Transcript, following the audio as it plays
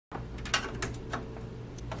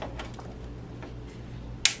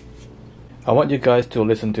I want you guys to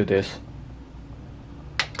listen to this.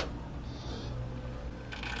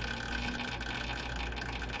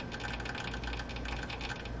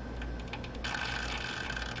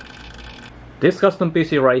 This custom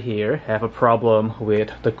PC right here have a problem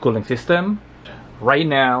with the cooling system. Right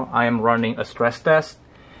now I am running a stress test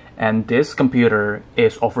and this computer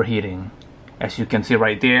is overheating. As you can see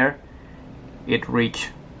right there, it reached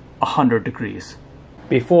 100 degrees.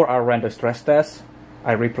 Before I ran the stress test,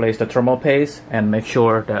 I replaced the thermal paste and make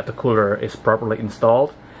sure that the cooler is properly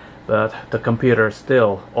installed, but the computer is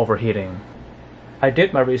still overheating. I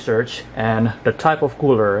did my research and the type of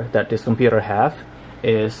cooler that this computer have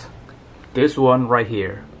is this one right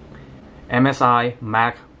here, MSI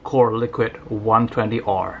Mac Core Liquid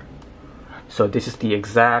 120R. So this is the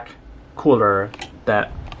exact cooler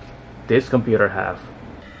that this computer have.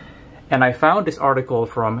 And I found this article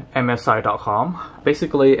from MSI.com.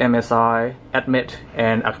 Basically, MSI admit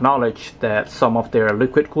and acknowledge that some of their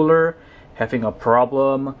liquid cooler having a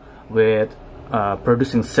problem with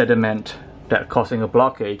producing sediment that causing a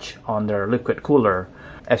blockage on their liquid cooler.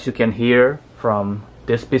 As you can hear from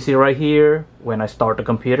this PC right here, when I start the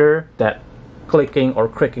computer, that clicking or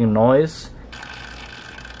creaking noise,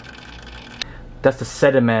 that's the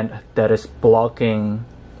sediment that is blocking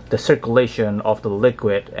the circulation of the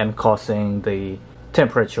liquid and causing the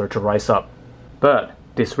temperature to rise up. But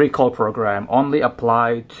this recall program only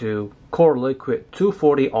applied to Core Liquid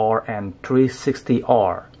 240R and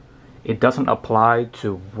 360R. It doesn't apply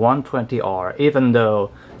to 120R, even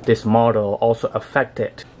though this model also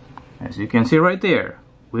affected. As you can see right there,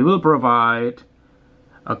 we will provide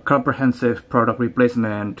a comprehensive product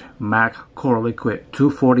replacement Mac Core Liquid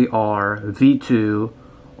 240R V2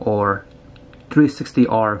 or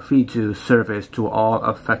 360R V2 service to all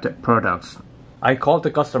affected products. I called the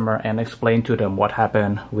customer and explained to them what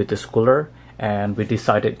happened with this cooler, and we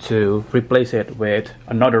decided to replace it with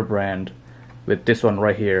another brand, with this one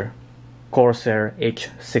right here, Corsair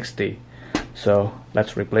H60. So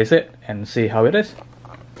let's replace it and see how it is.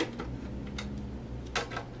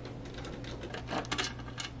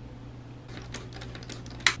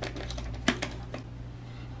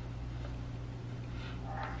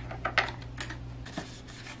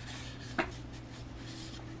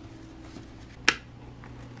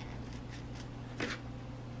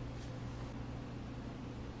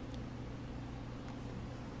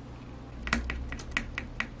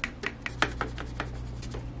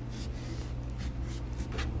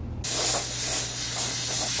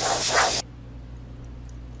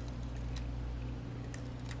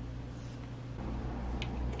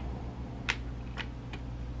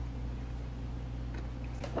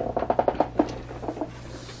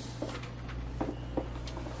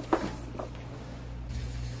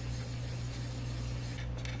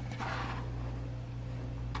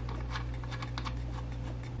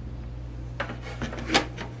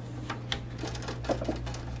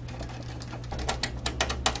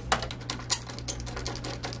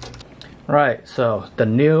 Right, so the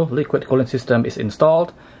new liquid cooling system is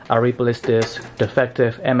installed. I replaced this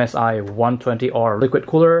defective MSI 120R liquid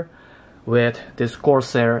cooler with this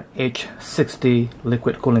Corsair H60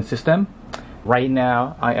 liquid cooling system. Right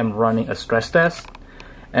now I am running a stress test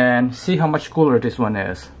and see how much cooler this one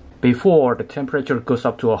is. Before, the temperature goes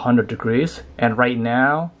up to 100 degrees and right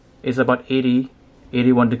now it's about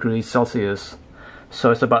 81 degrees Celsius.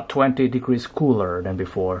 So it's about 20 degrees cooler than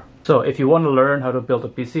before. So if you want to learn how to build a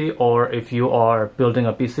PC, or if you are building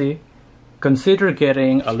a PC, consider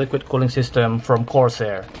getting a liquid cooling system from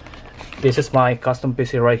Corsair. This is my custom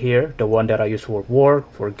PC right here, the one that I use for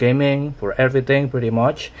work, for gaming, for everything pretty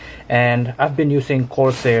much. And I've been using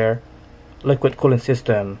Corsair liquid cooling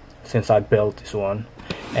system since I built this one.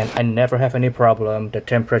 And I never have any problem. The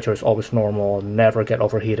temperature is always normal, never get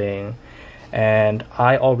overheating. And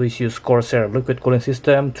I always use Corsair liquid cooling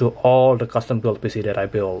system to all the custom built PC that I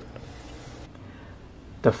build.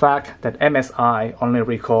 The fact that MSI only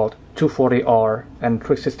recalled 240R and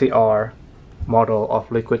 360R model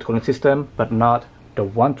of liquid cooling system, but not the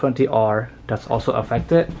 120R that's also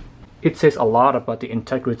affected, it says a lot about the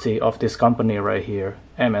integrity of this company right here,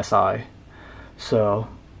 MSI. So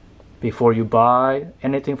before you buy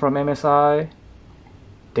anything from MSI,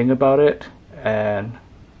 think about it and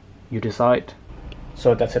you decide.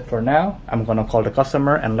 So that's it for now. I'm gonna call the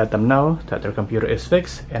customer and let them know that their computer is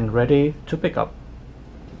fixed and ready to pick up.